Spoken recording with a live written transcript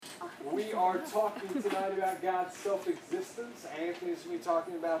are talking tonight about God's self-existence. Anthony's going to be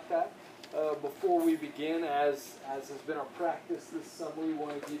talking about that. Before we begin, as has been our practice this summer, we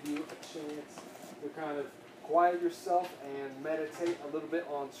want to give you a chance to kind of quiet yourself and meditate a little bit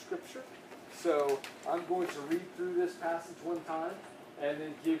on Scripture. So I'm going to read through this passage one time and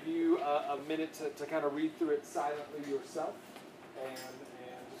then give you a minute to kind of read through it silently yourself and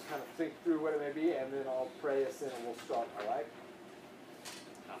just kind of think through what it may be, and then I'll pray us in and we'll start, all right?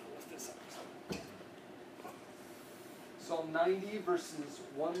 I'm going to lift this up. Psalm 90, verses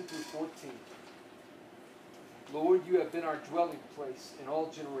 1 through 14. Lord, you have been our dwelling place in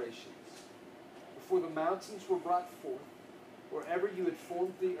all generations. Before the mountains were brought forth, or ever you had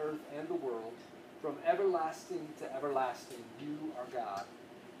formed the earth and the world, from everlasting to everlasting, you are God.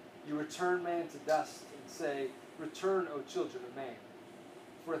 You return man to dust and say, return, O children of man.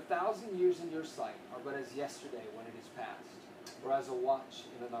 For 1,000 years in your sight are but as yesterday when it is past, or as a watch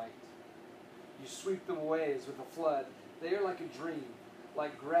in the night. You sweep them away as with a flood. They are like a dream,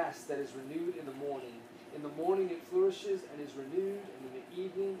 like grass that is renewed in the morning. In the morning it flourishes and is renewed, and in the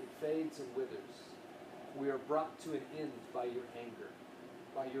evening it fades and withers. We are brought to an end by your anger.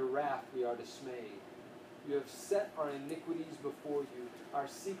 By your wrath we are dismayed. You have set our iniquities before you, our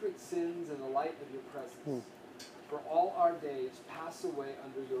secret sins in the light of your presence. For all our days pass away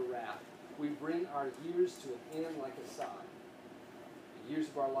under your wrath. We bring our years to an end like a sigh. The years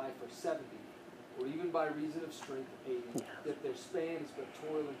of our life are 70. Or even by reason of strength 80, yet their span is but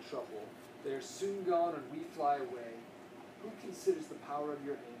toil and trouble. They are soon gone, and we fly away. Who considers the power of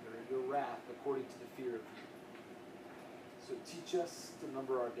your anger and your wrath according to the fear of you? So teach us to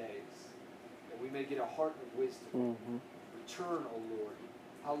number our days, that we may get a heart of wisdom. Return, O Lord.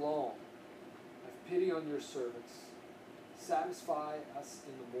 How long? Have pity on your servants. Satisfy us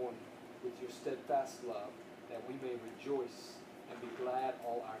in the morning with your steadfast love, that we may rejoice and be glad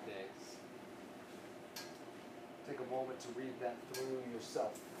all our days. Take a moment to read that through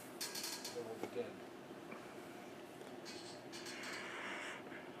yourself, and we'll begin.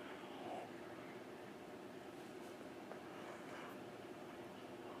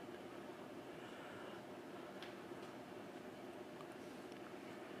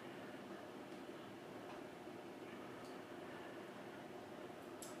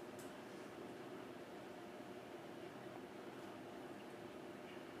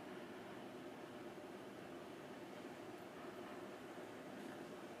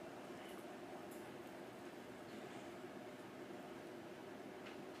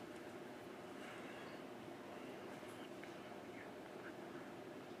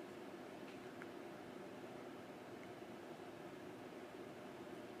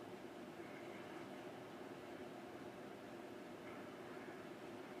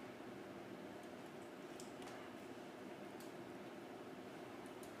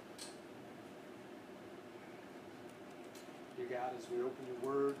 Dear God, as we open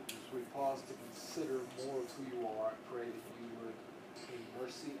your word, as we pause to consider more of who you are, I pray that you would, in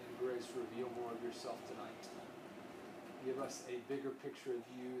mercy and grace, reveal more of yourself tonight. Give us a bigger picture of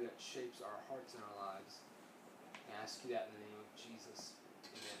you that shapes our hearts and our lives. I ask you that in the name of Jesus.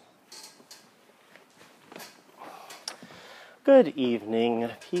 Amen. Good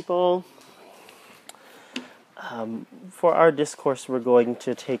evening, people. For our discourse, we're going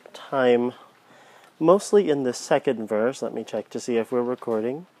to take time mostly in the second verse. Let me check to see if we're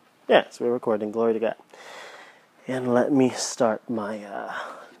recording. Yes, we're recording. Glory to God. And let me start my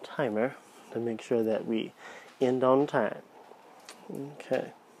timer to make sure that we end on time.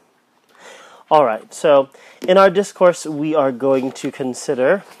 Okay. All right. So in our discourse, we are going to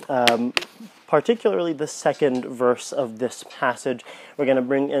consider particularly the second verse of this passage. We're going to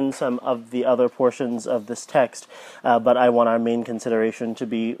bring in some of the other portions of this text, but I want our main consideration to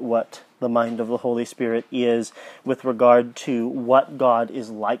be what the mind of the Holy Spirit is with regard to what God is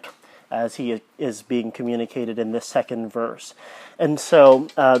like as he is being communicated in this second verse. And so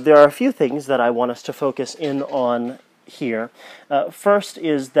there are a few things that I want us to focus in on here. First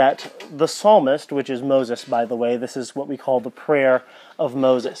is that the psalmist, which is Moses, by the way, this is what we call the prayer of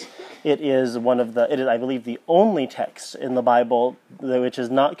Moses. It is I believe, the only text in the Bible which is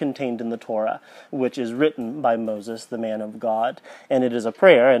not contained in the Torah, which is written by Moses, the man of God. And it is a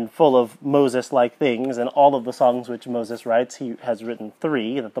prayer and full of Moses-like things, and all of the songs which Moses writes, he has written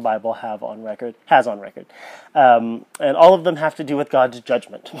 3 that the Bible has on record. And all of them have to do with God's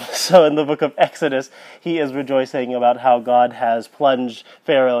judgment. So in the book of Exodus, he is rejoicing about how God has plunged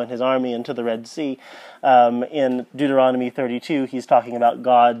Pharaoh and his army into the Red Sea. In Deuteronomy 32, he's talking about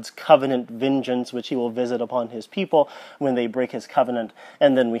God's covenant vengeance, which he will visit upon his people when they break his covenant.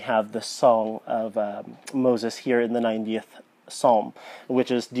 And then we have the song of Moses here in the 90th psalm,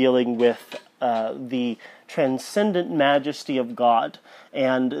 which is dealing with the transcendent majesty of God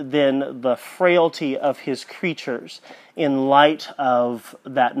and then the frailty of his creatures in light of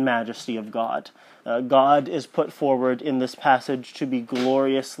that majesty of God. God is put forward in this passage to be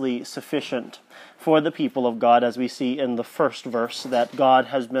gloriously sufficient for the people of God, as we see in the first verse, that God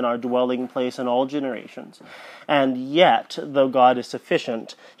has been our dwelling place in all generations. And yet, though God is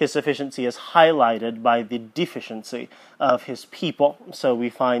sufficient, his sufficiency is highlighted by the deficiency of his people. So we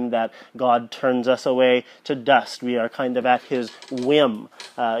find that God turns us away to dust. We are kind of at his whim.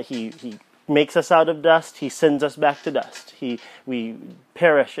 He makes us out of dust, he sends us back to dust. We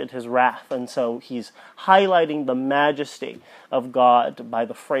perish at his wrath, and so he's highlighting the majesty of God by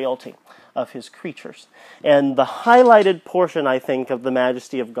the frailty of his creatures. And the highlighted portion, I think, of the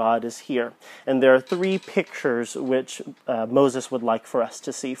majesty of God is here. And there are three pictures which Moses would like for us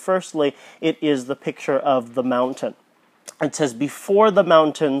to see. Firstly, it is the picture of the mountain. It says, before the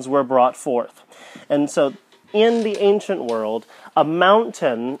mountains were brought forth. And so in the ancient world, a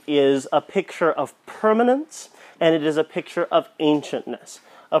mountain is a picture of permanence, and it is a picture of ancientness.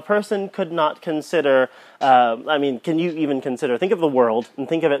 A person could not consider, can you even consider, think of the world and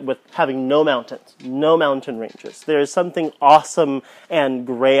think of it with having no mountains, no mountain ranges. There is something awesome and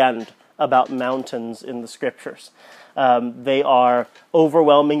grand about mountains in the scriptures. They are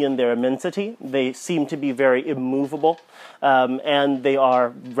overwhelming in their immensity. They seem to be very immovable, and they are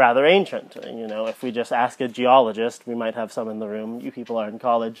rather ancient. You know, if we just ask a geologist, we might have some in the room. You people are in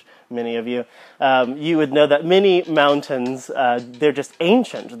college, many of you. You would know that many mountains, they're just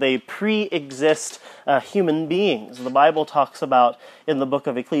ancient. They pre-exist human beings. The Bible talks about in the book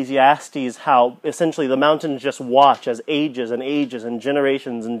of Ecclesiastes how essentially the mountains just watch as ages and ages and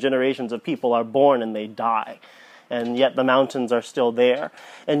generations of people are born and they die. And yet the mountains are still there.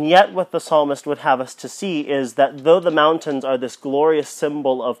 And yet what the psalmist would have us to see is that though the mountains are this glorious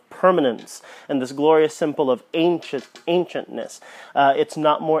symbol of permanence and this glorious symbol of ancientness, it's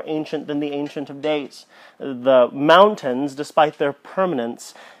not more ancient than the Ancient of Days. The mountains, despite their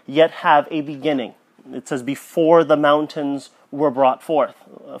permanence, yet have a beginning. It says, before the mountains were brought forth.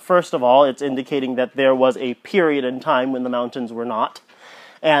 First of all, it's indicating that there was a period in time when the mountains were not.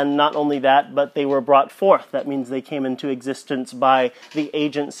 And not only that, but they were brought forth. That means they came into existence by the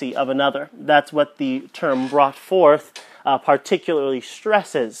agency of another. That's what the term brought forth particularly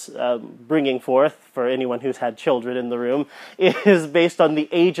stresses. Bringing forth, for anyone who's had children in the room, is based on the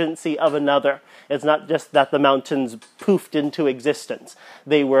agency of another. It's not just that the mountains poofed into existence.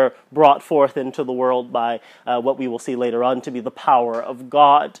 They were brought forth into the world by what we will see later on to be the power of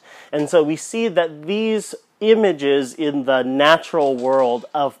God. And so we see that these images in the natural world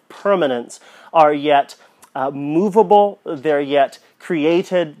of permanence are yet movable, they're yet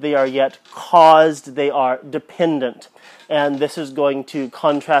created, they are yet caused, they are dependent. And this is going to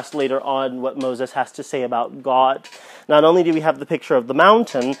contrast later on what Moses has to say about God. Not only do we have the picture of the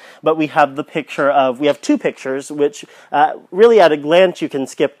mountain, but we have two pictures, which really at a glance you can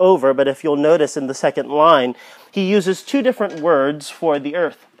skip over, but if you'll notice in the second line, he uses two different words for the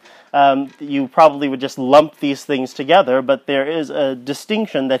earth. You probably would just lump these things together, but there is a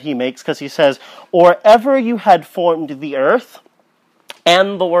distinction that he makes because he says, or ever you had formed the earth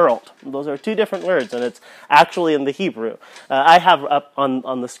and the world. Those are two different words, and it's actually in the Hebrew. I have up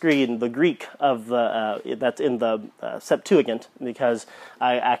on the screen the Greek of that's in the Septuagint, because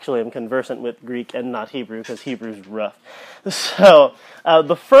I actually am conversant with Greek and not Hebrew, because Hebrew's rough. So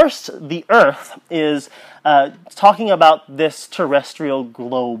the earth is talking about this terrestrial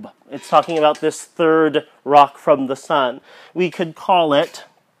globe. It's talking about this third rock from the sun. We could call it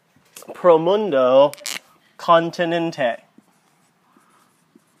Promundo Continente.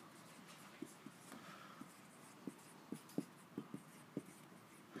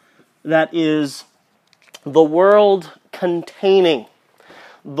 That is the world containing,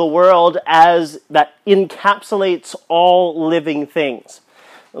 the world as that encapsulates all living things,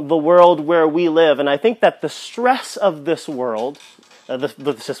 the world where we live. And I think that the stress of this world,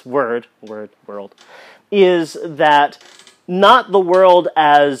 world, is that not the world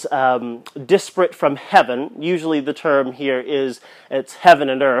as disparate from heaven. Usually the term here it's heaven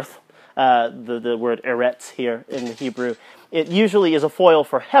and earth. The word eretz here in the Hebrew. It usually is a foil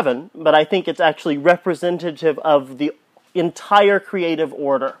for heaven, but I think it's actually representative of the entire creative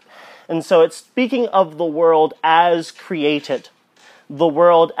order. And so it's speaking of the world as created, the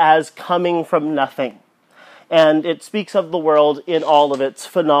world as coming from nothing. And it speaks of the world in all of its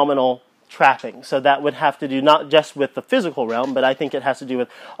phenomenal trapping. So that would have to do not just with the physical realm, but I think it has to do with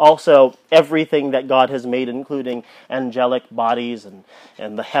also everything that God has made, including angelic bodies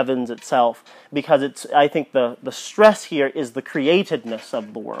and the heavens itself. Because I think the stress here is the createdness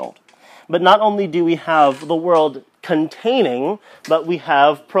of the world. But not only do we have the world containing, but we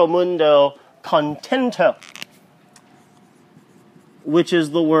have pro mundo contento, which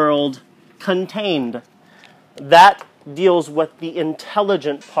is the world contained. That deals with the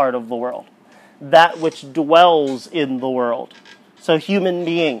intelligent part of the world, that which dwells in the world. So human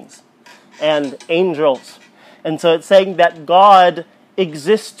beings and angels. And so it's saying that God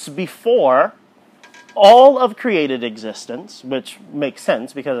exists before all of created existence, which makes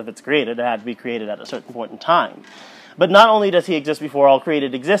sense because if it's created, it had to be created at a certain point in time. But not only does he exist before all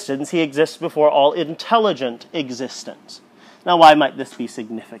created existence, he exists before all intelligent existence. Now, why might this be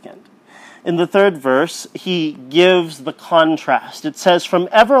significant? In the third verse, he gives the contrast. It says, "From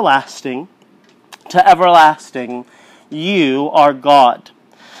everlasting to everlasting, you are God."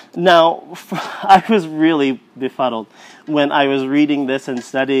 Now, I was really befuddled when I was reading this and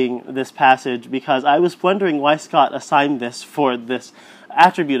studying this passage because I was wondering why Scott assigned this for this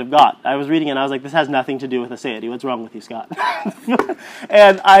attribute of God. I was reading it and I was like, this has nothing to do with aseity. What's wrong with you, Scott?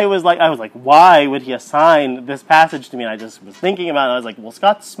 And I was like, why would he assign this passage to me? And I just was thinking about it. I was like, well,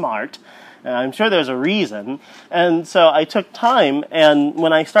 Scott's smart. And I'm sure there's a reason. And so I took time, and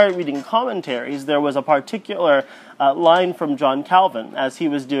when I started reading commentaries, there was a particular line from John Calvin as he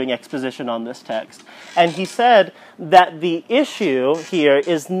was doing exposition on this text. And he said that the issue here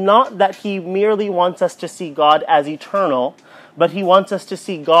is not that he merely wants us to see God as eternal, but he wants us to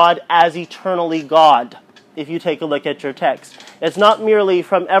see God as eternally God. If you take a look at your text, it's not merely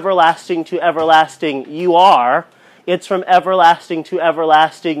from everlasting to everlasting you are. It's from everlasting to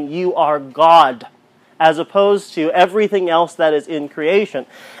everlasting, you are God, as opposed to everything else that is in creation.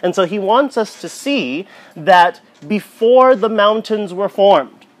 And so he wants us to see that before the mountains were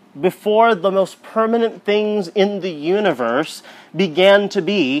formed, before the most permanent things in the universe began to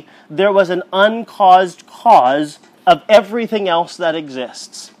be, there was an uncaused cause of everything else that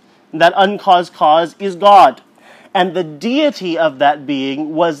exists. That uncaused cause is God. And the deity of that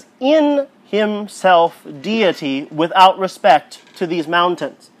being was in himself deity without respect to these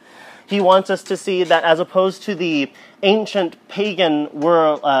mountains. He wants us to see that as opposed to the ancient pagan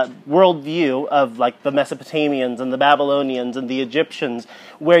worldview of like the Mesopotamians and the Babylonians and the Egyptians,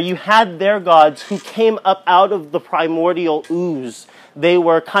 where you had their gods who came up out of the primordial ooze. They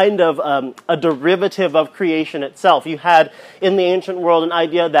were kind of a derivative of creation itself. You had in the ancient world an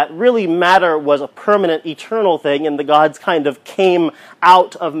idea that really matter was a permanent, eternal thing, and the gods kind of came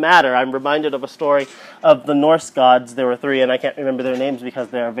out of matter. I'm reminded of a story of the Norse gods. There were three, and I can't remember their names because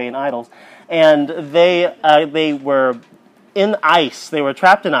they are vain idols. And they were in ice. They were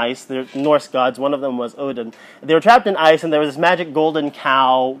trapped in ice. They're Norse gods. One of them was Odin. They were trapped in ice, and there was this magic golden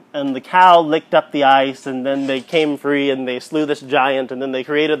cow, and the cow licked up the ice, and then they came free, and they slew this giant, and then they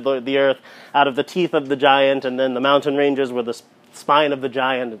created the earth out of the teeth of the giant, and then the mountain ranges were the spine of the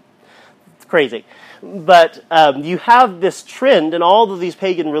giant. It's crazy. But you have this trend in all of these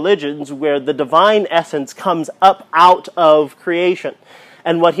pagan religions where the divine essence comes up out of creation.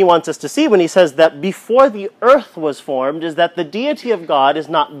 And what he wants us to see when he says that before the earth was formed is that the deity of God is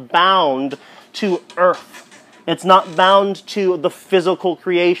not bound to earth. It's not bound to the physical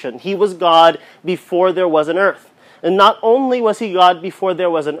creation. He was God before there was an earth. And not only was he God before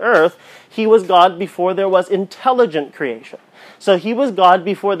there was an earth, he was God before there was intelligent creation. So he was God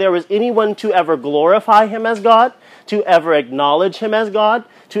before there was anyone to ever glorify him as God, to ever acknowledge him as God,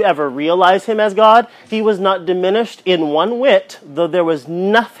 to ever realize him as God. He was not diminished in one whit, though there was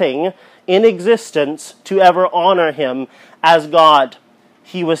nothing in existence to ever honor him as God.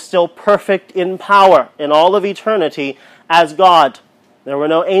 He was still perfect in power in all of eternity as God. There were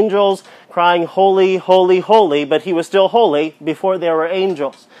no angels crying, holy, holy, holy, but he was still holy before there were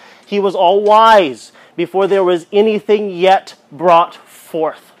angels. He was all wise before there was anything yet brought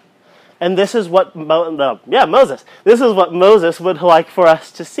forth. And this is what Moses. This is what Moses would like for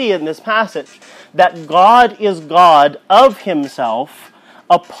us to see in this passage. That God is God of himself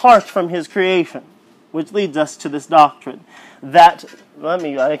apart from his creation. Which leads us to this doctrine. I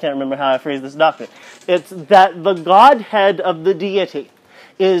can't remember how I phrased this doctrine. It's that the Godhead of the deity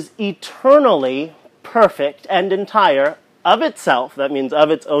is eternally perfect and entire of itself, that means of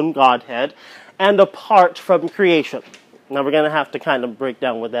its own Godhead, and apart from creation. Now we're going to have to kind of break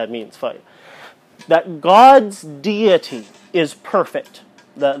down what that means for you. That God's deity is perfect.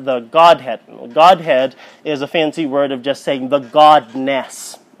 The Godhead. Godhead is a fancy word of just saying the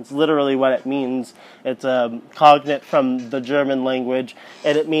Godness. It's literally what it means. It's a cognate from the German language,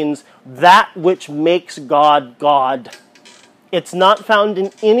 and it means that which makes God God. It's not found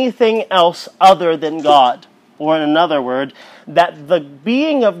in anything else other than God. Or in another word, that the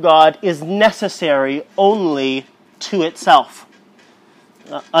being of God is necessary only to itself.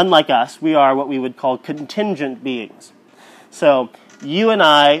 Unlike us, we are what we would call contingent beings. So, you and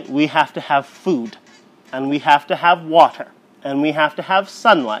I, we have to have food, and we have to have water, and we have to have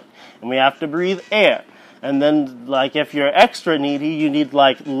sunlight, and we have to breathe air. And then, like, if you're extra needy, you need,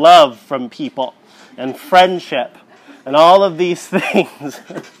 like, love from people, and friendship, and all of these things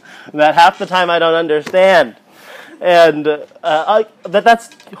that half the time I don't understand. And that's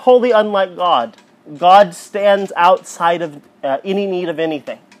wholly unlike God. God stands outside of any need of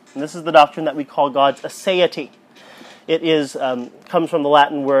anything. And this is the doctrine that we call God's aseity. It is comes from the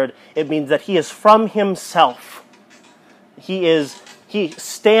Latin word. It means that he is from himself. He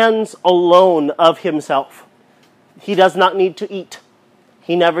stands alone of himself. He does not need to eat.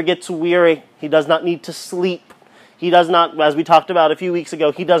 He never gets weary. He does not need to sleep. He does not, as we talked about a few weeks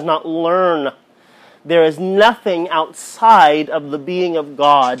ago, he does not learn. There is nothing outside of the being of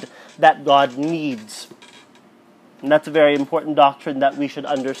God that God needs. And that's a very important doctrine that we should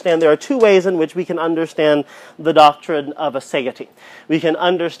understand. There are two ways in which we can understand the doctrine of aseity. We can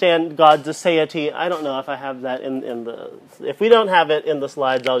understand God's aseity. I don't know if I have that in the... If we don't have it in the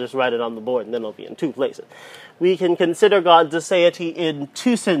slides, I'll just write it on the board, and then it'll be in two places. We can consider God's aseity in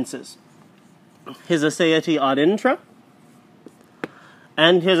two senses. His aseity ad intra,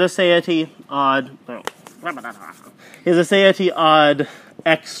 and his aseity ad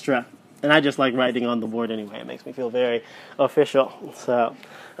extra. And I just like writing on the board anyway. It makes me feel very official. So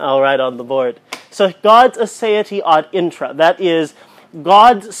I'll write on the board. So God's aseity ad intra, that is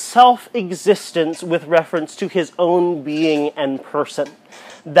God's self-existence with reference to his own being and person.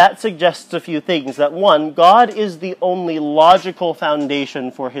 That suggests a few things. That one, God is the only logical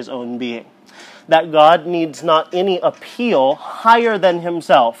foundation for his own being. That God needs not any appeal higher than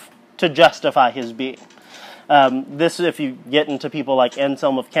himself to justify his being. This, if you get into people like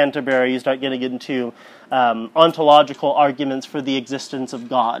Anselm of Canterbury, you start getting into ontological arguments for the existence of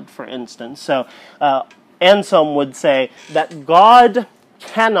God, for instance. So Anselm would say that God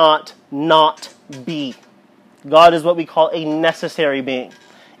cannot not be. God is what we call a necessary being.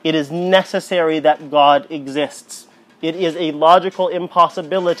 It is necessary that God exists. It is a logical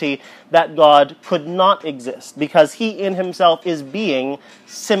impossibility that God could not exist, because he in himself is being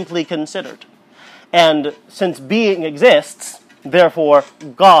simply considered. And since being exists, therefore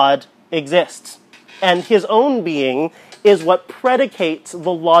God exists. And his own being is what predicates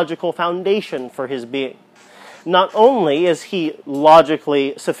the logical foundation for his being. Not only is he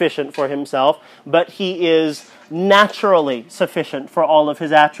logically sufficient for himself, but he is naturally sufficient for all of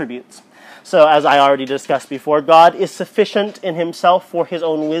his attributes. So, as I already discussed before, God is sufficient in himself for his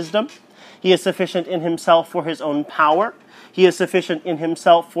own wisdom. He is sufficient in himself for his own power. He is sufficient in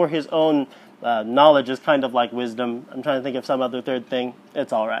himself for his own knowledge is kind of like wisdom. I'm trying to think of some other third thing.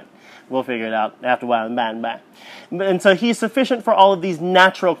 It's all right. We'll figure it out after a while. Bang. And so he's sufficient for all of these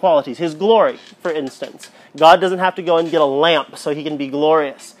natural qualities. His glory, for instance. God doesn't have to go and get a lamp so he can be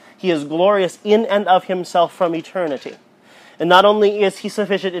glorious. He is glorious in and of himself from eternity. And not only is he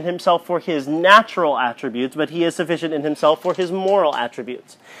sufficient in himself for his natural attributes, but he is sufficient in himself for his moral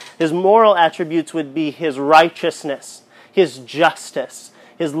attributes. His moral attributes would be his righteousness, his justice,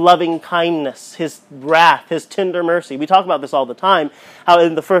 his loving kindness, his wrath, his tender mercy. We talk about this all the time, how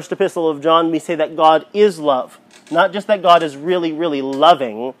in the first epistle of John we say that God is love. Not just that God is really, really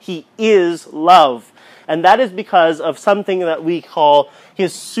loving, he is love. And that is because of something that we call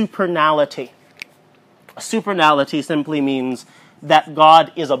his supernality. Supernality simply means that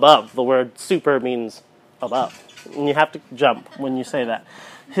God is above. The word super means above. And you have to jump when you say that.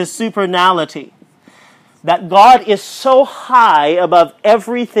 His supernality. That God is so high above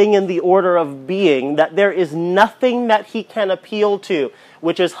everything in the order of being that there is nothing that he can appeal to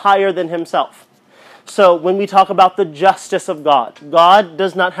which is higher than himself. So when we talk about the justice of God, God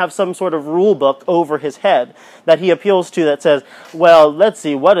does not have some sort of rule book over his head that he appeals to that says, well, let's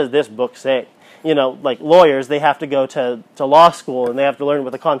see, what does this book say? You know, like lawyers, they have to go to law school and they have to learn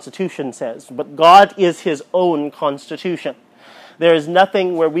what the Constitution says. But God is his own Constitution. There is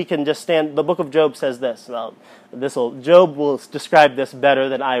nothing where we can just stand. The book of Job says this. Well, Job will describe this better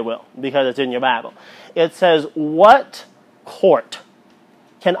than I will because it's in your Bible. It says, what court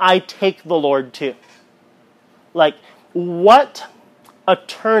can I take the Lord to? Like, what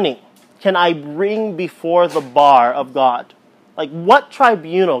attorney can I bring before the bar of God? Like, what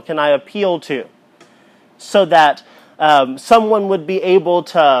tribunal can I appeal to so that someone would be able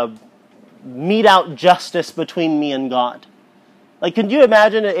to mete out justice between me and God. Like, could you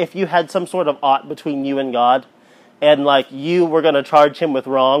imagine if you had some sort of ought between you and God, and like you were going to charge him with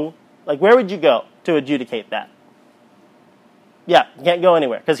wrong? Like, where would you go to adjudicate that? Yeah, you can't go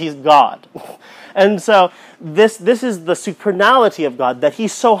anywhere because he's God. And so this is the supernality of God, that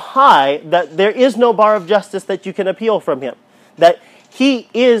he's so high that there is no bar of justice that you can appeal from him, that he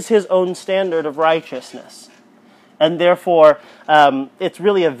is his own standard of righteousness. And therefore, it's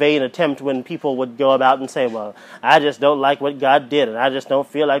really a vain attempt when people would go about and say, well, I just don't like what God did, and I just don't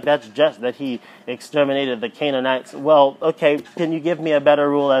feel like that's just, that he exterminated the Canaanites. Well, okay, can you give me a better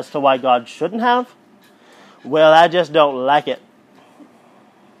rule as to why God shouldn't have? Well, I just don't like it.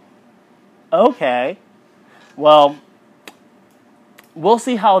 Okay, well, we'll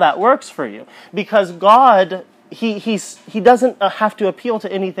see how that works for you. Because God, he doesn't have to appeal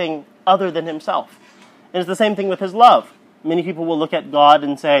to anything other than himself. And it's the same thing with his love. Many people will look at God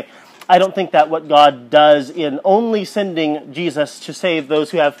and say, I don't think that what God does in only sending Jesus to save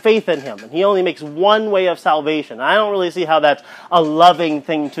those who have faith in him, and he only makes one way of salvation. I don't really see how that's a loving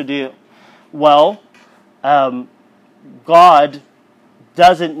thing to do. Well, God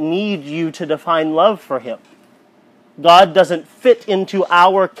doesn't need you to define love for him. God doesn't fit into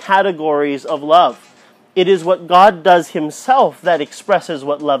our categories of love. It is what God does himself that expresses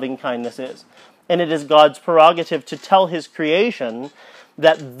what loving kindness is. And it is God's prerogative to tell his creation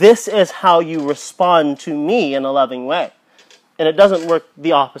that this is how you respond to me in a loving way. And it doesn't work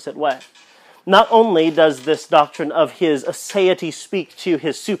the opposite way. Not only does this doctrine of his aseity speak to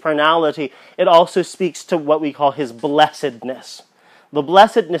his supernality, it also speaks to what we call his blessedness. The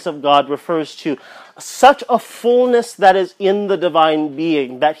blessedness of God refers to such a fullness that is in the divine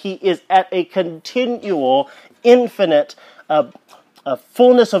being, that he is at a continual, infinite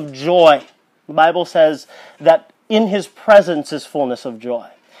fullness of joy. The Bible says that in his presence is fullness of joy,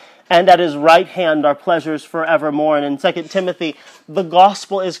 and at his right hand are pleasures forevermore. And in 2 Timothy, the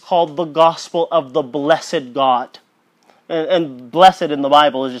gospel is called the gospel of the blessed God. And blessed in the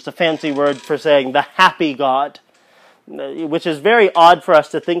Bible is just a fancy word for saying the happy God, which is very odd for us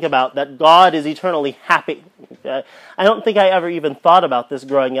to think about, that God is eternally happy. I don't think I ever even thought about this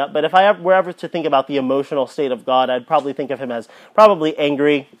growing up, but if I were ever to think about the emotional state of God, I'd probably think of him as probably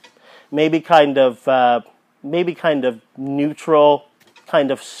angry, maybe kind of neutral,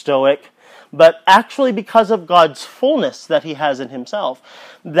 kind of stoic, but actually because of God's fullness that he has in himself,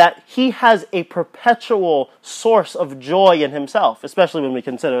 that he has a perpetual source of joy in himself, especially when we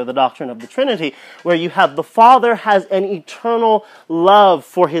consider the doctrine of the Trinity, where you have the Father has an eternal love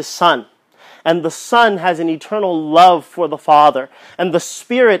for his Son, and the Son has an eternal love for the Father, and the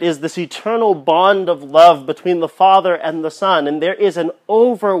Spirit is this eternal bond of love between the Father and the Son, and there is an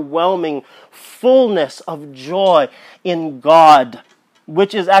overwhelming fullness of joy in God,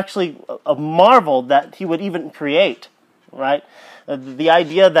 which is actually a marvel that he would even create, right? The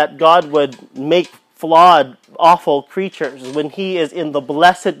idea that God would make flawed, awful creatures when he is in the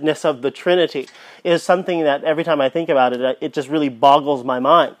blessedness of the Trinity is something that every time I think about it, it just really boggles my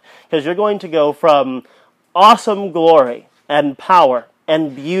mind. Because you're going to go from awesome glory and power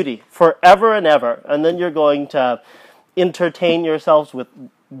and beauty forever and ever, and then you're going to entertain yourselves with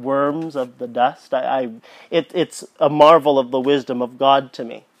worms of the dust. It's a marvel of the wisdom of God to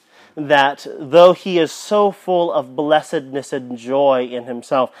me, that though he is so full of blessedness and joy in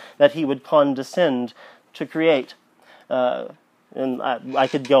himself, that he would condescend to create. And I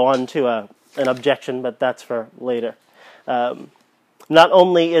could go on to an objection, but that's for later. Not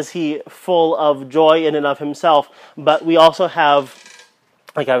only is he full of joy in and of himself, but we also have,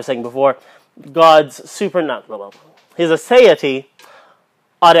 like I was saying before, God's supernatural, his aseity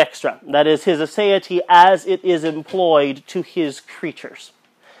ad extra. That is, his aseity as it is employed to his creatures.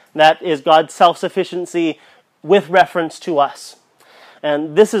 That is God's self-sufficiency with reference to us.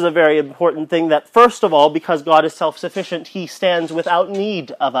 And this is a very important thing, that first of all, because God is self-sufficient, he stands without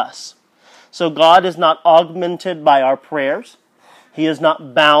need of us. So God is not augmented by our prayers. He is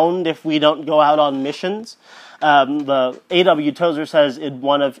not bound if we don't go out on missions. The A.W. Tozer says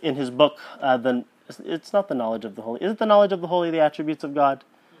in his book, it's not the knowledge of the holy. Is it the knowledge of the holy, the attributes of God?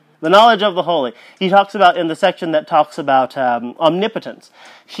 The knowledge of the holy. He talks about, in the section that talks about omnipotence,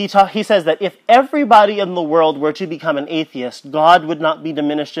 he says that if everybody in the world were to become an atheist, God would not be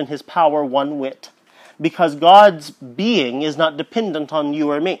diminished in his power one whit, because God's being is not dependent on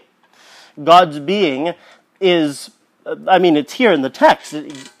you or me. God's being is, it's here in the text.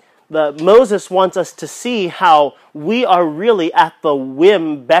 Moses wants us to see how we are really at the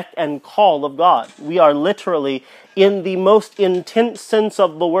whim, beck, and call of God. We are literally, in the most intense sense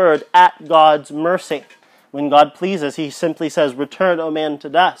of the word, at God's mercy. When God pleases, he simply says, return, O man, to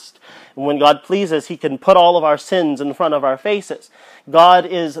dust. And when God pleases, he can put all of our sins in front of our faces. God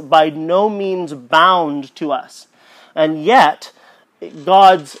is by no means bound to us. And yet,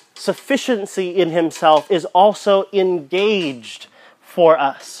 God's sufficiency in himself is also engaged for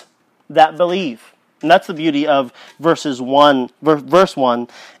us that believe. And that's the beauty of verse 1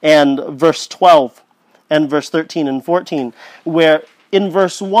 and verse 12 and verse 13 and 14, where in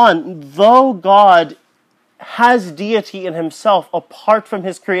verse 1, though God has deity in himself apart from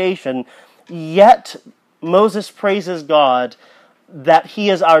his creation, yet Moses praises God that he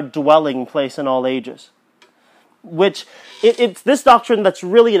is our dwelling place in all ages. Which, it's this doctrine that's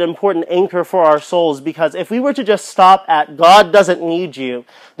really an important anchor for our souls, because if we were to just stop at God doesn't need you,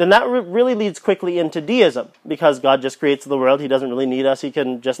 then that really leads quickly into deism, because God just creates the world, he doesn't really need us, he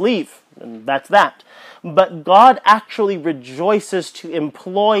can just leave, and that's that. But God actually rejoices to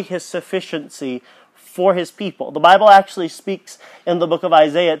employ his sufficiency for his people. The Bible actually speaks in the book of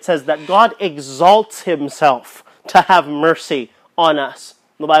Isaiah, it says that God exalts himself to have mercy on us.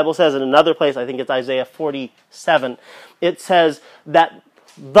 The Bible says in another place, I think it's Isaiah 47, it says that,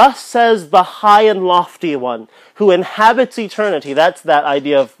 thus says the high and lofty one who inhabits eternity. That's that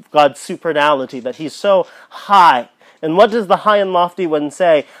idea of God's supernality, that he's so high. And what does the high and lofty one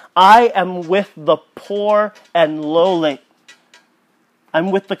say? I am with the poor and lowly.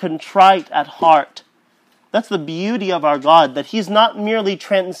 I'm with the contrite at heart. That's the beauty of our God, that he's not merely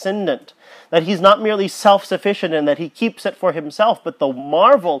transcendent, that he's not merely self-sufficient and that he keeps it for himself, but the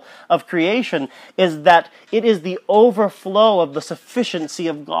marvel of creation is that it is the overflow of the sufficiency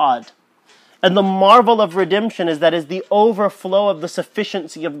of God. And the marvel of redemption is that it is the overflow of the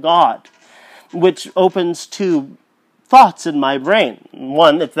sufficiency of God, which opens two thoughts in my brain.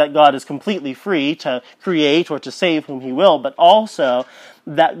 One, it's that God is completely free to create or to save whom he will, but also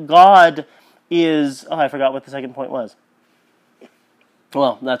that God is... I forgot what the second point was.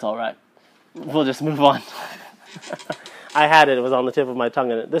 Well, that's all right. We'll just move on. I had it. It was on the tip of my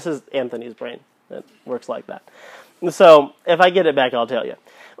tongue. And this is Anthony's brain. It works like that. So if I get it back, I'll tell you.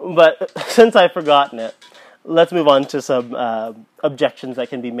 But since I've forgotten it, let's move on to some objections that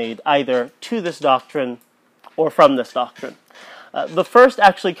can be made either to this doctrine or from this doctrine. The first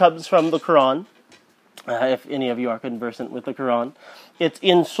actually comes from the Quran. If any of you are conversant with the Quran. It's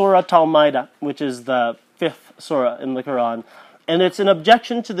in Surah Al-Ma'idah, which is the 5th surah in the Quran. And it's an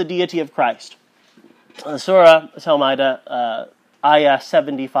objection to the deity of Christ. Surah Al-Ma'idah, Ayah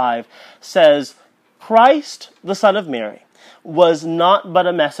 75, says, Christ, the son of Mary, was not but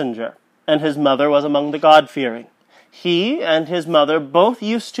a messenger, and his mother was among the God-fearing. He and his mother both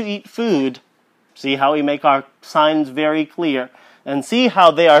used to eat food. See how we make our signs very clear. And see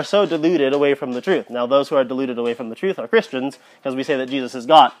how they are so deluded away from the truth. Now, those who are deluded away from the truth are Christians, because we say that Jesus is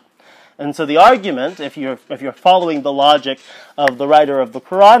God. And so the argument, if you're following the logic of the writer of the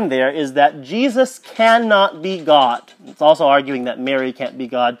Quran there, is that Jesus cannot be God. It's also arguing that Mary can't be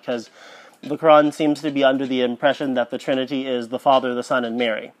God, because the Quran seems to be under the impression that the Trinity is the Father, the Son, and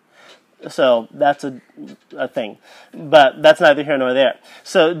Mary. So that's a thing. But that's neither here nor there.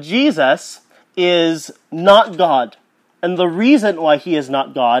 So Jesus is not God. And the reason why he is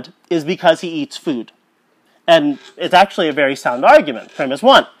not God is because he eats food. And it's actually a very sound argument. Premise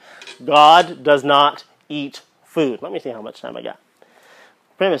 1, God does not eat food. Let me see how much time I got.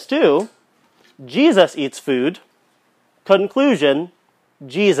 Premise 2, Jesus eats food. Conclusion,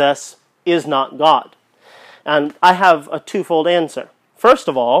 Jesus is not God. And I have a twofold answer. First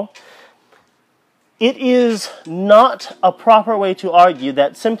of all, it is not a proper way to argue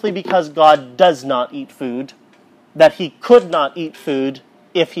that simply because God does not eat food, that he could not eat food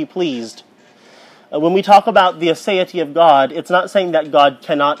if he pleased. When we talk about the aseity of God, it's not saying that God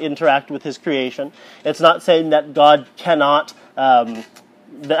cannot interact with his creation. It's not saying that God cannot...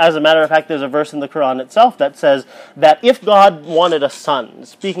 as a matter of fact, there's a verse in the Quran itself that says that if God wanted a son,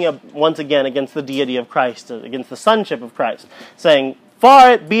 speaking of, once again, against the deity of Christ, against the sonship of Christ, saying,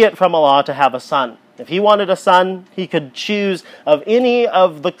 far be it from Allah to have a son. If he wanted a son, he could choose of any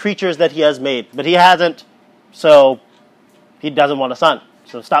of the creatures that he has made. But he hasn't. So he doesn't want a son.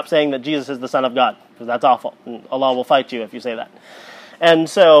 So stop saying that Jesus is the Son of God, because that's awful. And Allah will fight you if you say that. And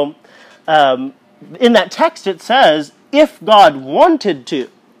so in that text it says, if God wanted to,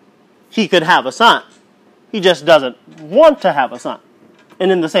 he could have a son. He just doesn't want to have a son. And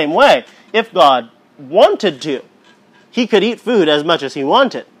in the same way, if God wanted to, he could eat food as much as he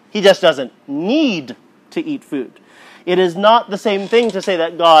wanted. He just doesn't need to eat food. It is not the same thing to say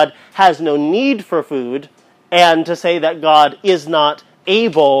that God has no need for food and to say that God is not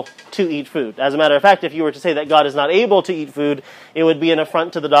able to eat food. As a matter of fact, if you were to say that God is not able to eat food, it would be an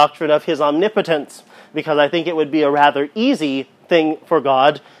affront to the doctrine of his omnipotence, because I think it would be a rather easy thing for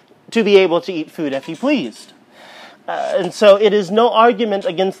God to be able to eat food if he pleased. And so it is no argument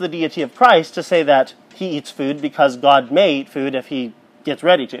against the deity of Christ to say that he eats food because God may eat food if he gets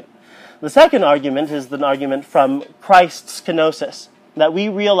ready to. The second argument is an argument from Christ's kenosis, that we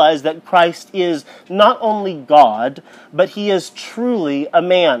realize that Christ is not only God, but he is truly a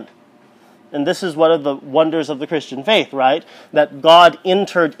man. And this is one of the wonders of the Christian faith, right? That God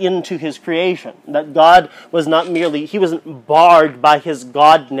entered into his creation. That God was not merely, he wasn't barred by his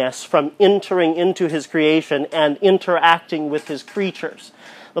godness from entering into his creation and interacting with his creatures.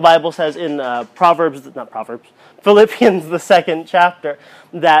 The Bible says in Philippians, the 2nd chapter,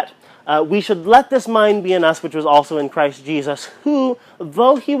 that we should let this mind be in us, which was also in Christ Jesus, who,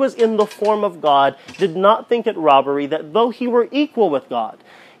 though he was in the form of God, did not think it robbery, that though he were equal with God,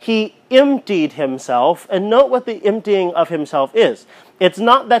 he emptied himself. And note what the emptying of himself is. It's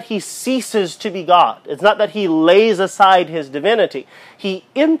not that he ceases to be God. It's not that he lays aside his divinity. He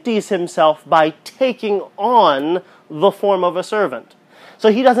empties himself by taking on the form of a servant.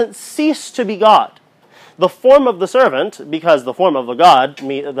 So he doesn't cease to be God. The form of the servant, because the form of the God,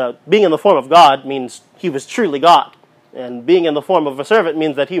 being in the form of God means he was truly God. And being in the form of a servant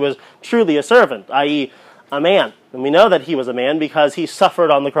means that he was truly a servant, i.e. a man. And we know that he was a man because he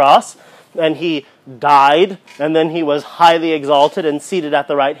suffered on the cross, and he died, and then he was highly exalted and seated at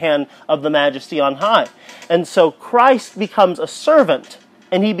the right hand of the Majesty on high. And so Christ becomes a servant,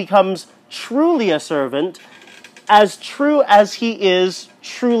 and he becomes truly a servant, as true as he is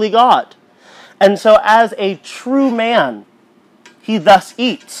truly God. And so as a true man, he thus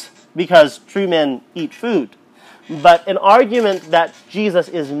eats, because true men eat food. But an argument that Jesus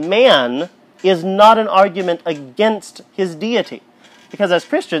is man is not an argument against his deity. Because as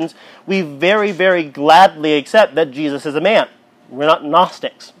Christians, we very, very gladly accept that Jesus is a man. We're not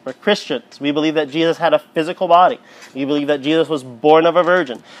Gnostics. We're Christians. We believe that Jesus had a physical body. We believe that Jesus was born of a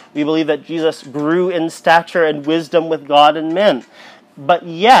virgin. We believe that Jesus grew in stature and wisdom with God and men. But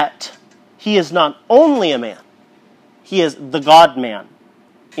yet, he is not only a man. He is the God-man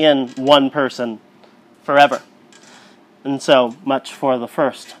in one person forever. And so much for the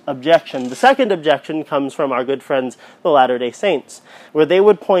first objection. The second objection comes from our good friends, the Latter-day Saints, where they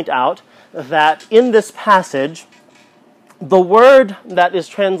would point out that in this passage, the word that is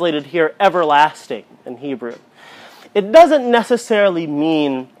translated here, everlasting, in Hebrew, it doesn't necessarily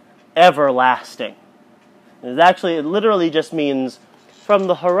mean everlasting. It literally just means from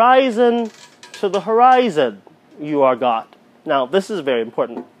the horizon to the horizon, you are God. Now, this is a very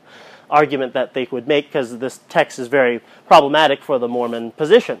important argument that they would make, because this text is very problematic for the Mormon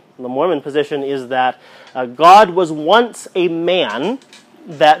position. The Mormon position is that God was once a man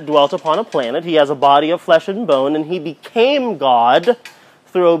that dwelt upon a planet. He has a body of flesh and bone, and he became God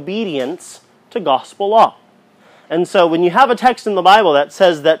through obedience to gospel law. And so when you have a text in the Bible that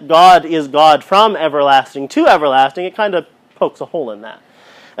says that God is God from everlasting to everlasting, it kind of pokes a hole in that.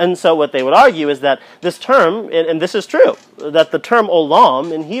 And so what they would argue is that this term, and this is true, that the term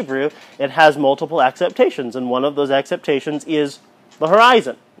olam in Hebrew, it has multiple acceptations, and one of those acceptations is the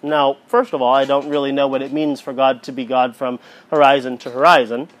horizon. Now, first of all, I don't really know what it means for God to be God from horizon to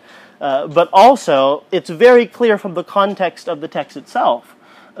horizon, but also it's very clear from the context of the text itself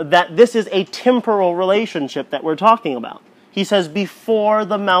that this is a temporal relationship that we're talking about. He says, before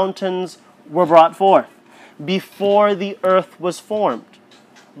the mountains were brought forth, before the earth was formed.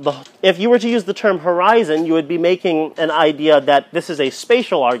 If you were to use the term horizon, you would be making an idea that this is a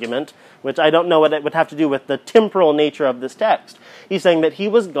spatial argument, which I don't know what it would have to do with the temporal nature of this text. He's saying that he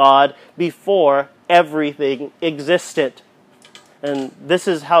was God before everything existed. And this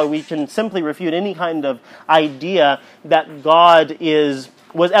is how we can simply refute any kind of idea that God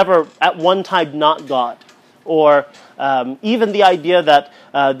was ever at one time not God. Or even the idea that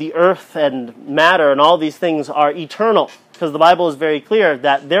the earth and matter and all these things are eternal. Because the Bible is very clear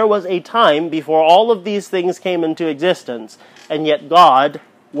that there was a time before all of these things came into existence, and yet God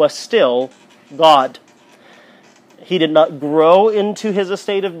was still God. He did not grow into his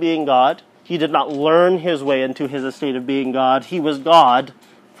estate of being God. He did not learn his way into his estate of being God. He was God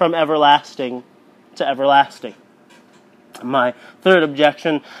from everlasting to everlasting. My third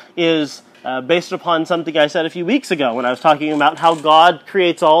objection is based upon something I said a few weeks ago when I was talking about how God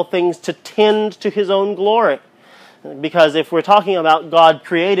creates all things to tend to his own glory. Because if we're talking about God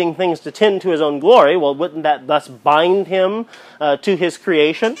creating things to tend to his own glory, well, wouldn't that thus bind him to his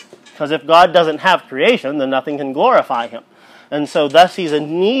creation? Because if God doesn't have creation, then nothing can glorify him. And so thus he's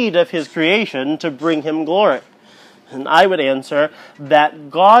in need of his creation to bring him glory. And I would answer that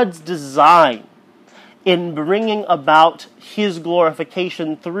God's design in bringing about his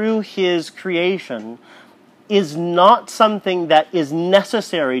glorification through his creation is not something that is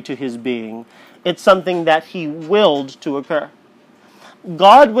necessary to his being. It's something that he willed to occur.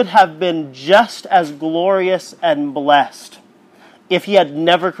 God would have been just as glorious and blessed if he had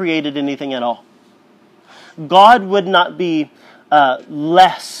never created anything at all. God would not be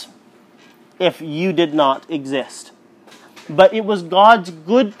less if you did not exist. But it was God's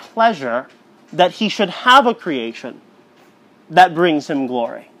good pleasure that he should have a creation that brings him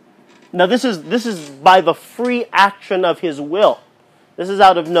glory. Now this is by the free action of his will. This is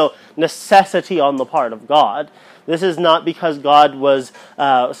out of no necessity on the part of God. This is not because God was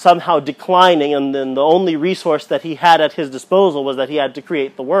somehow declining and then the only resource that he had at his disposal was that he had to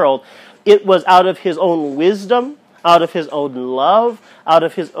create the world. It was out of his own wisdom, out of his own love, out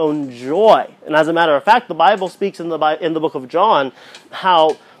of his own joy. And as a matter of fact, the Bible speaks in the book of John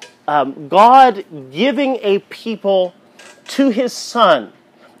how God giving a people to his Son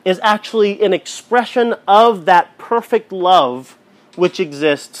is actually an expression of that perfect love which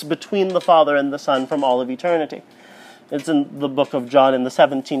exists between the Father and the Son from all of eternity. It's in the book of John in the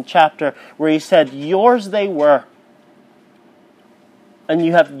 17th chapter where he said, "Yours they were, and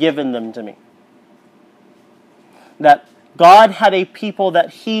you have given them to me." That God had a people that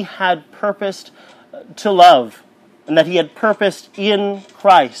he had purposed to love, and that he had purposed in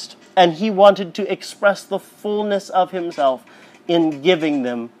Christ, and he wanted to express the fullness of himself in giving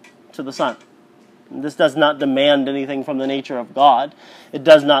them to the Son. This does not demand anything from the nature of God. It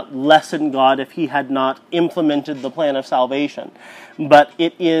does not lessen God if he had not implemented the plan of salvation. But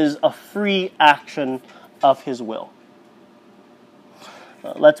it is a free action of his will.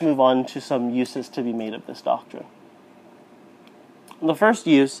 Let's move on to some uses to be made of this doctrine. The first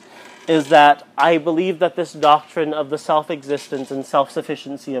use is that I believe that this doctrine of the self-existence and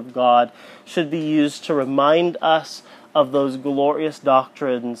self-sufficiency of God should be used to remind us of those glorious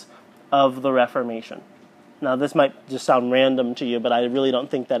doctrines of the Reformation. Now, this might just sound random to you, but I really don't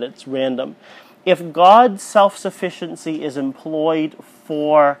think that it's random. If God's self-sufficiency is employed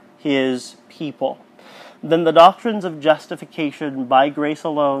for his people, then the doctrines of justification by grace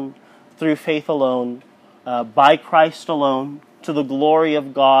alone, through faith alone, by Christ alone, to the glory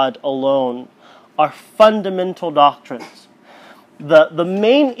of God alone, are fundamental doctrines. The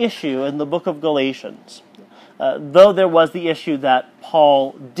main issue in the book of Galatians, though there was the issue that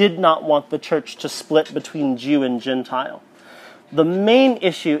Paul did not want the church to split between Jew and Gentile, the main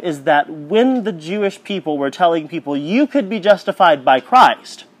issue is that when the Jewish people were telling people, you could be justified by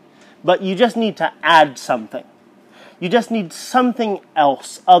Christ, but you just need to add something. You just need something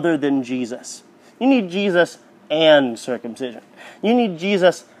else other than Jesus. You need Jesus and circumcision. You need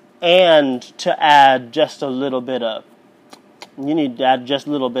Jesus and to add just a little bit of, you need to add just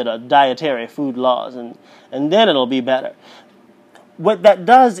a little bit of dietary food laws, and then it'll be better. What that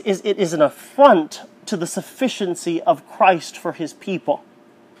does is it is an affront to the sufficiency of Christ for his people.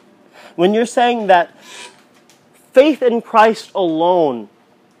 When you're saying that faith in Christ alone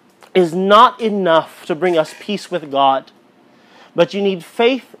is not enough to bring us peace with God, but you need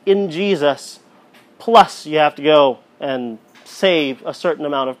faith in Jesus, plus you have to go and save a certain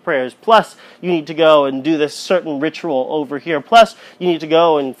amount of prayers, plus you need to go and do this certain ritual over here, plus you need to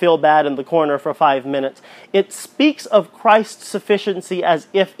go and feel bad in the corner for 5 minutes. It speaks of Christ's sufficiency as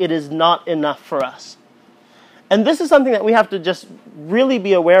if it is not enough for us. And this is something that we have to just really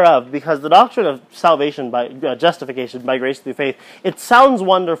be aware of, because the doctrine of salvation by justification by grace through faith, it sounds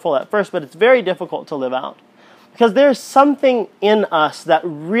wonderful at first, but it's very difficult to live out. Because there's something in us that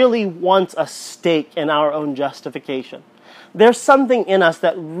really wants a stake in our own justification. There's something in us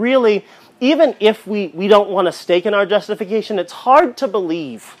that really, even if we don't want a stake in our justification, it's hard to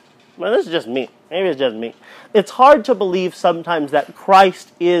believe. Well, this is just me. Maybe it's just me. It's hard to believe sometimes that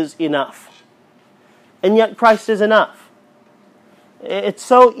Christ is enough. And yet Christ is enough. It's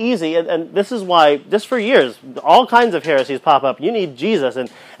so easy, and this is why, just for years, all kinds of heresies pop up. You need Jesus,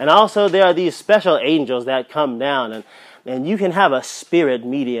 and also there are these special angels that come down, and you can have a spirit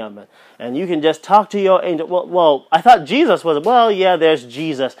medium, and you can just talk to your angel. Well, I thought Jesus was, well, yeah, there's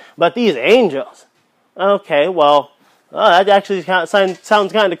Jesus, but these angels, okay, well, that actually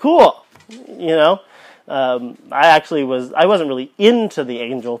sounds kind of cool, you know. I wasn't really into the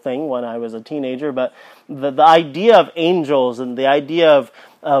angel thing when I was a teenager, but the idea of angels and the idea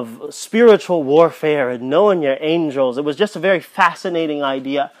of spiritual warfare and knowing your angels, it was just a very fascinating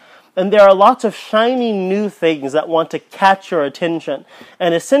idea. And there are lots of shiny new things that want to catch your attention.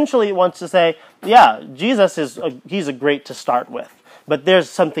 And essentially it wants to say, yeah, Jesus he's a great to start with, but there's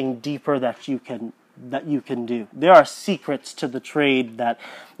something deeper that you can that you can do. There are secrets to the trade that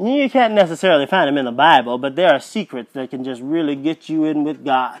you can't necessarily find them in the Bible, but there are secrets that can just really get you in with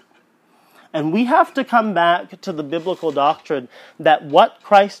God. And we have to come back to the biblical doctrine that what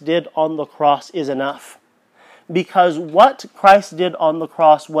Christ did on the cross is enough. Because what Christ did on the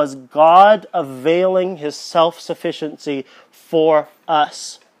cross was God availing his self-sufficiency for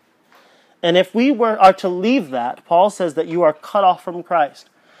us. And if we are to leave that, Paul says that you are cut off from Christ.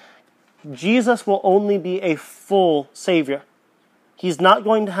 Jesus will only be a full Savior. He's not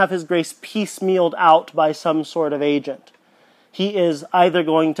going to have his grace piecemealed out by some sort of agent. He is either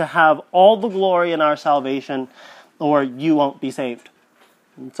going to have all the glory in our salvation, or you won't be saved.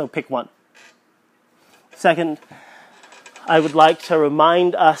 And so pick one. Second, I would like to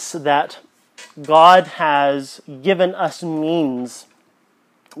remind us that God has given us means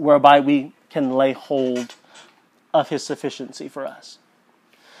whereby we can lay hold of his sufficiency for us.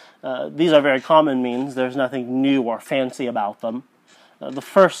 These are very common means. There's nothing new or fancy about them. The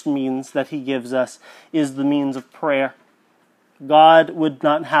first means that he gives us is the means of prayer. God would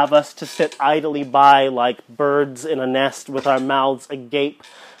not have us to sit idly by like birds in a nest with our mouths agape,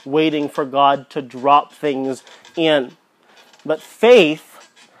 waiting for God to drop things in. But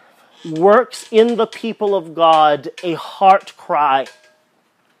faith works in the people of God a heart cry.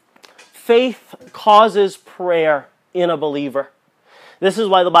 Faith causes prayer in a believer. This is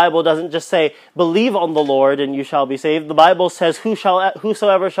why the Bible doesn't just say, believe on the Lord and you shall be saved. The Bible says,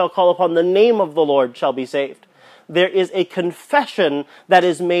 whosoever shall call upon the name of the Lord shall be saved. There is a confession that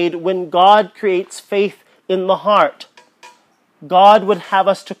is made when God creates faith in the heart. God would have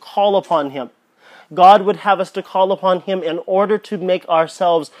us to call upon him. God would have us to call upon him in order to make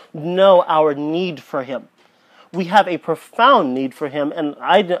ourselves know our need for him. We have a profound need for him, and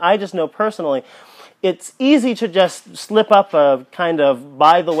I just know personally, it's easy to just slip up a kind of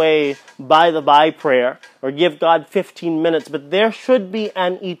by the by prayer, or give God 15 minutes, but there should be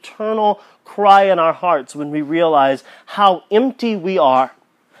an eternal cry in our hearts when we realize how empty we are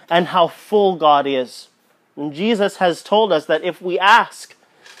and how full God is. And Jesus has told us that if we ask,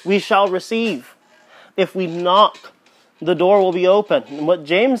 we shall receive. If we knock, the door will be open. And what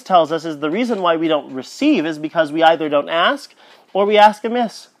James tells us is the reason why we don't receive is because we either don't ask or we ask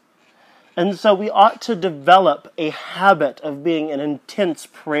amiss. And so we ought to develop a habit of being in intense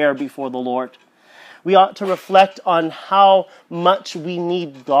prayer before the Lord. We ought to reflect on how much we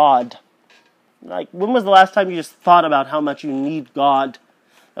need God. Like, when was the last time you just thought about how much you need God?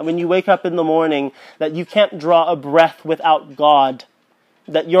 And when you wake up in the morning, that you can't draw a breath without God,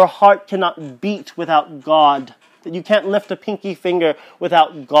 that your heart cannot beat without God, that you can't lift a pinky finger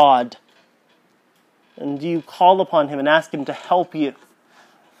without God. And you call upon him and ask him to help you,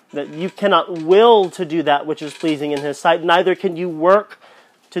 that you cannot will to do that which is pleasing in his sight, neither can you work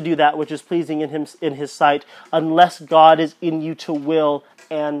to do that which is pleasing in his sight, unless God is in you to will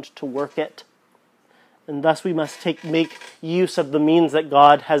and to work it. And thus we must make use of the means that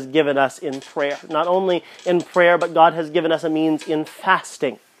God has given us in prayer. Not only in prayer, but God has given us a means in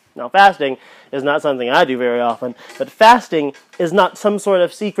fasting. Now, fasting is not something I do very often, but fasting is not some sort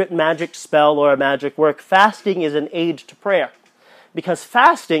of secret magic spell or a magic work. Fasting is an aid to prayer, because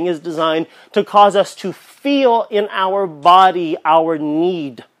fasting is designed to cause us to feel in our body our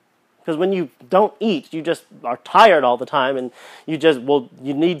need. Because when you don't eat, you just are tired all the time, and you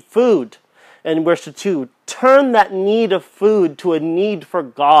need food. And we're to turn that need of food to a need for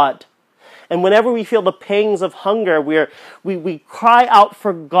God. And whenever we feel the pangs of hunger, we cry out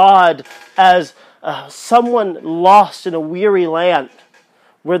for God as someone lost in a weary land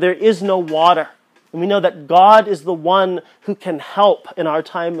where there is no water. And we know that God is the one who can help in our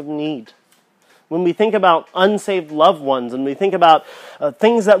time of need. When we think about unsaved loved ones and we think about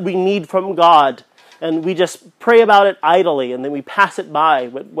things that we need from God, and we just pray about it idly, and then we pass it by.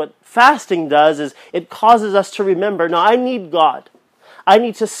 What fasting does is it causes us to remember, no, I need God. I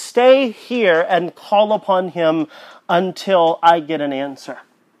need to stay here and call upon him until I get an answer.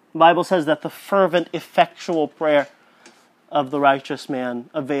 The Bible says that the fervent, effectual prayer of the righteous man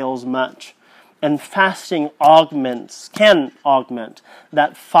avails much. And fasting can augment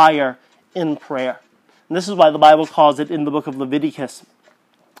that fire in prayer. And this is why the Bible calls it in the book of Leviticus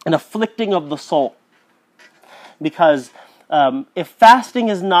an afflicting of the soul. Because if fasting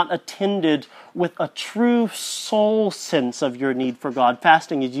is not attended with a true soul sense of your need for God,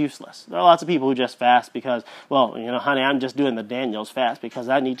 fasting is useless. There are lots of people who just fast because, honey, I'm just doing the Daniel's fast because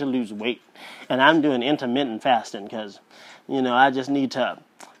I need to lose weight. And I'm doing intermittent fasting because,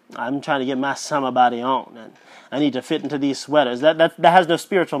 I'm trying to get my summer body on. And I need to fit into these sweaters. That has no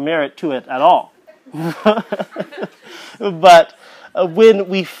spiritual merit to it at all. But when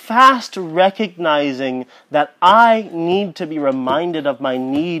we fast recognizing that I need to be reminded of my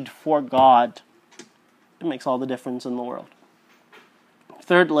need for God, it makes all the difference in the world.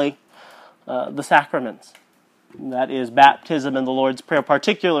 Thirdly, the sacraments. That is baptism and the Lord's Prayer,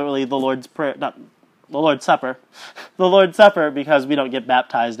 particularly the Lord's Prayer, not the Lord's Supper. The Lord's Supper, because we don't get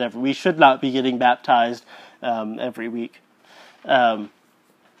baptized we should not be getting baptized every week.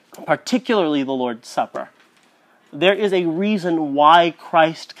 Particularly the Lord's Supper. There is a reason why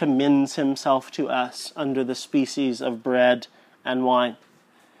Christ commends himself to us under the species of bread and wine.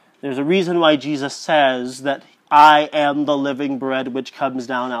 There's a reason why Jesus says that I am the living bread which comes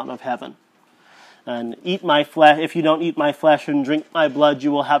down out of heaven. And eat my flesh. If you don't eat my flesh and drink my blood,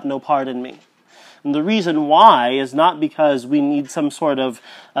 you will have no part in me. And the reason why is not because we need some sort of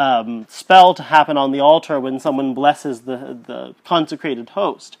spell to happen on the altar when someone blesses the consecrated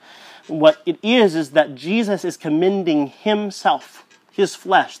host. What it is that Jesus is commending himself, his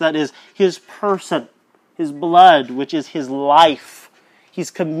flesh, that is, his person, his blood, which is his life. He's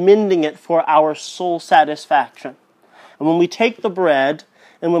commending it for our soul satisfaction. And when we take the bread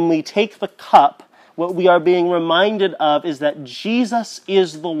and when we take the cup, what we are being reminded of is that Jesus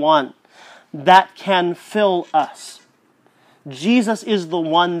is the one that can fill us. Jesus is the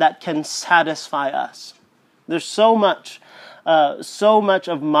one that can satisfy us. There's so much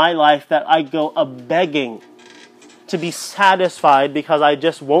of my life that I go a-begging to be satisfied because I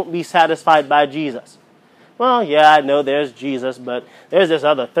just won't be satisfied by Jesus. Well, yeah, I know there's Jesus, but there's this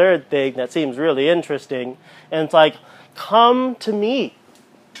other third thing that seems really interesting. And it's like, come to me.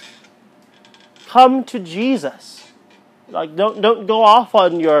 Come to Jesus. Like, don't go off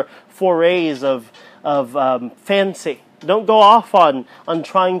on your forays of fancy. Don't go off on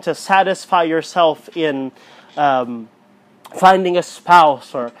trying to satisfy yourself in finding a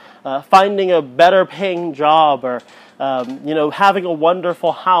spouse or finding a better paying job or having a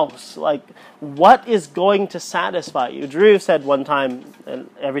wonderful house. Like, what is going to satisfy you? Drew said one time, and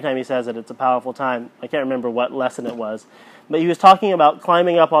every time he says it, it's a powerful time. I can't remember what lesson it was, but he was talking about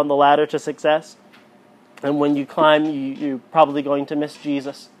climbing up on the ladder to success. And when you climb, you're probably going to miss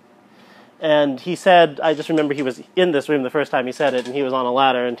Jesus. And he said, I just remember he was in this room the first time he said it, and he was on a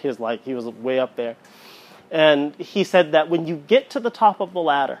ladder, and he was way up there. And he said that when you get to the top of the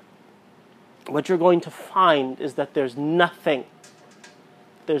ladder, what you're going to find is that there's nothing.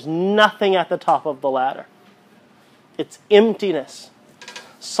 There's nothing at the top of the ladder. It's emptiness.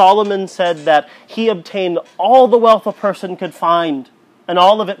 Solomon said that he obtained all the wealth a person could find, and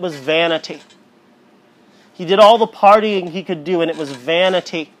all of it was vanity. He did all the partying he could do, and it was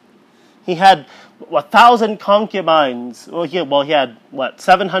vanity. He had 1,000 concubines. Well, he had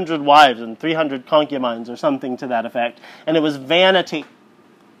 700 wives and 300 concubines or something to that effect. And it was vanity.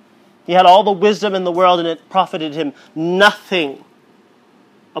 He had all the wisdom in the world, and it profited him nothing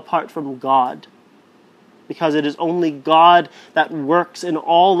apart from God. Because it is only God that works in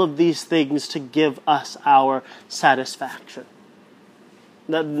all of these things to give us our satisfaction.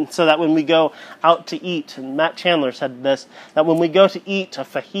 So that when we go out to eat, and Matt Chandler said this, that when we go to eat a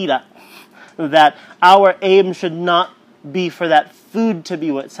fajita, that our aim should not be for that food to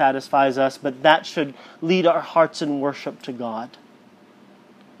be what satisfies us, but that should lead our hearts in worship to God.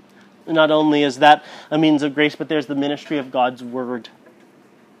 Not only is that a means of grace, but there's the ministry of God's Word,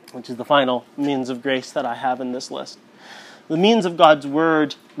 which is the final means of grace that I have in this list. The means of God's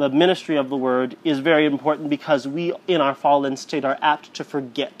Word, the ministry of the Word, is very important because we, in our fallen state, are apt to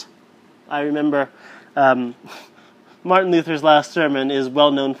forget. I remember Martin Luther's last sermon is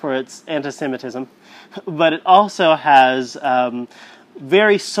well known for its anti-Semitism, but it also has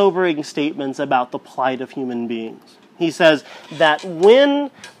very sobering statements about the plight of human beings. He says that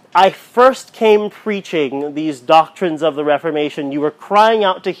when I first came preaching these doctrines of the Reformation, you were crying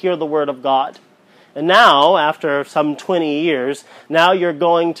out to hear the Word of God. And now, after some 20 years, now you're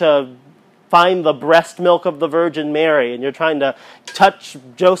going to find the breast milk of the Virgin Mary, and you're trying to touch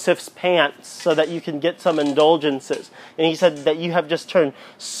Joseph's pants so that you can get some indulgences. And he said that you have just turned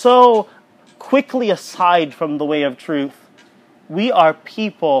so quickly aside from the way of truth. We are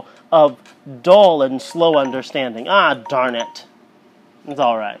people of dull and slow understanding. Ah, darn it. It's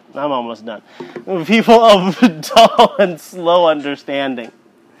all right. I'm almost done. People of dull and slow understanding.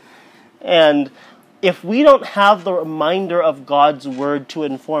 And if we don't have the reminder of God's Word to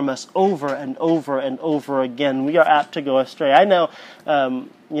inform us over and over and over again, we are apt to go astray. I know,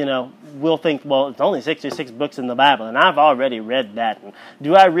 we'll think, well, it's only 66 books in the Bible, and I've already read that. And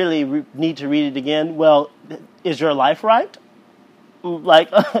do I really need to read it again? Well, is your life right?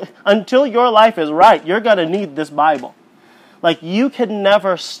 Until your life is right, you're going to need this Bible. You can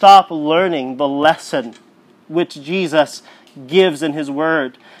never stop learning the lesson which Jesus gives in his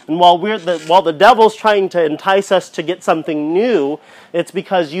word. And while the devil's trying to entice us to get something new, it's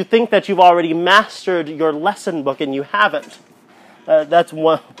because you think that you've already mastered your lesson book and you haven't. That's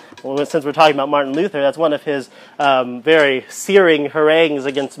one. Well, since we're talking about Martin Luther, that's one of his very searing harangues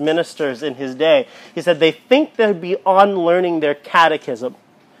against ministers in his day. He said they think they're beyond learning their catechism.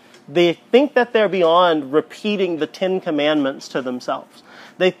 They think that they're beyond repeating the 10 Commandments to themselves.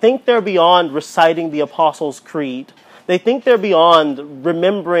 They think they're beyond reciting the Apostles' Creed. They think they're beyond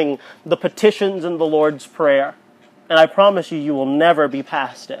remembering the petitions in the Lord's Prayer. And I promise you, you will never be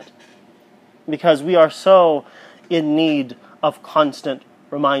past it. Because we are so in need of constant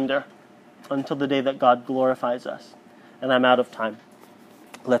reminder until the day that God glorifies us. And I'm out of time.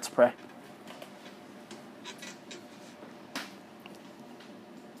 Let's pray.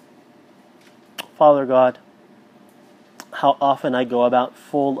 Father God, how often I go about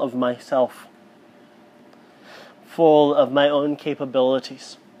full of myself, full of my own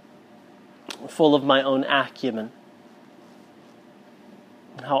capabilities, full of my own acumen.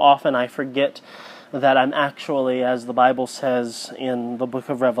 How often I forget that I'm actually, as the Bible says in the book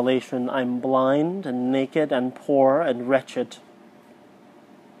of Revelation, I'm blind and naked and poor and wretched.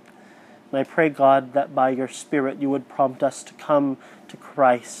 And I pray, God, that by your Spirit you would prompt us to come to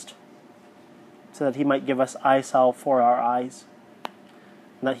Christ so that he might give us eye salve for our eyes,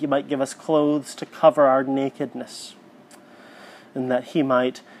 and that he might give us clothes to cover our nakedness, and that he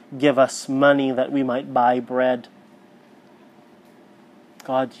might give us money that we might buy bread.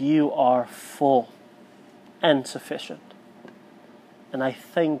 God, you are full and sufficient. And I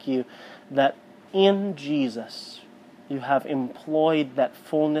thank you that in Jesus you have employed that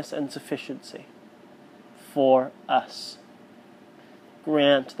fullness and sufficiency for us.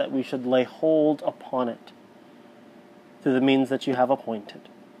 Grant that we should lay hold upon it through the means that you have appointed.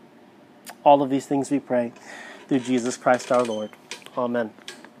 All of these things we pray through Jesus Christ our Lord. Amen.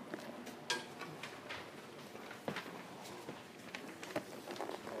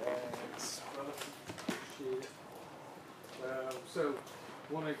 So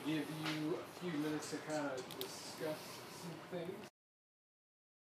I want to give you a few minutes to kind of discuss some things.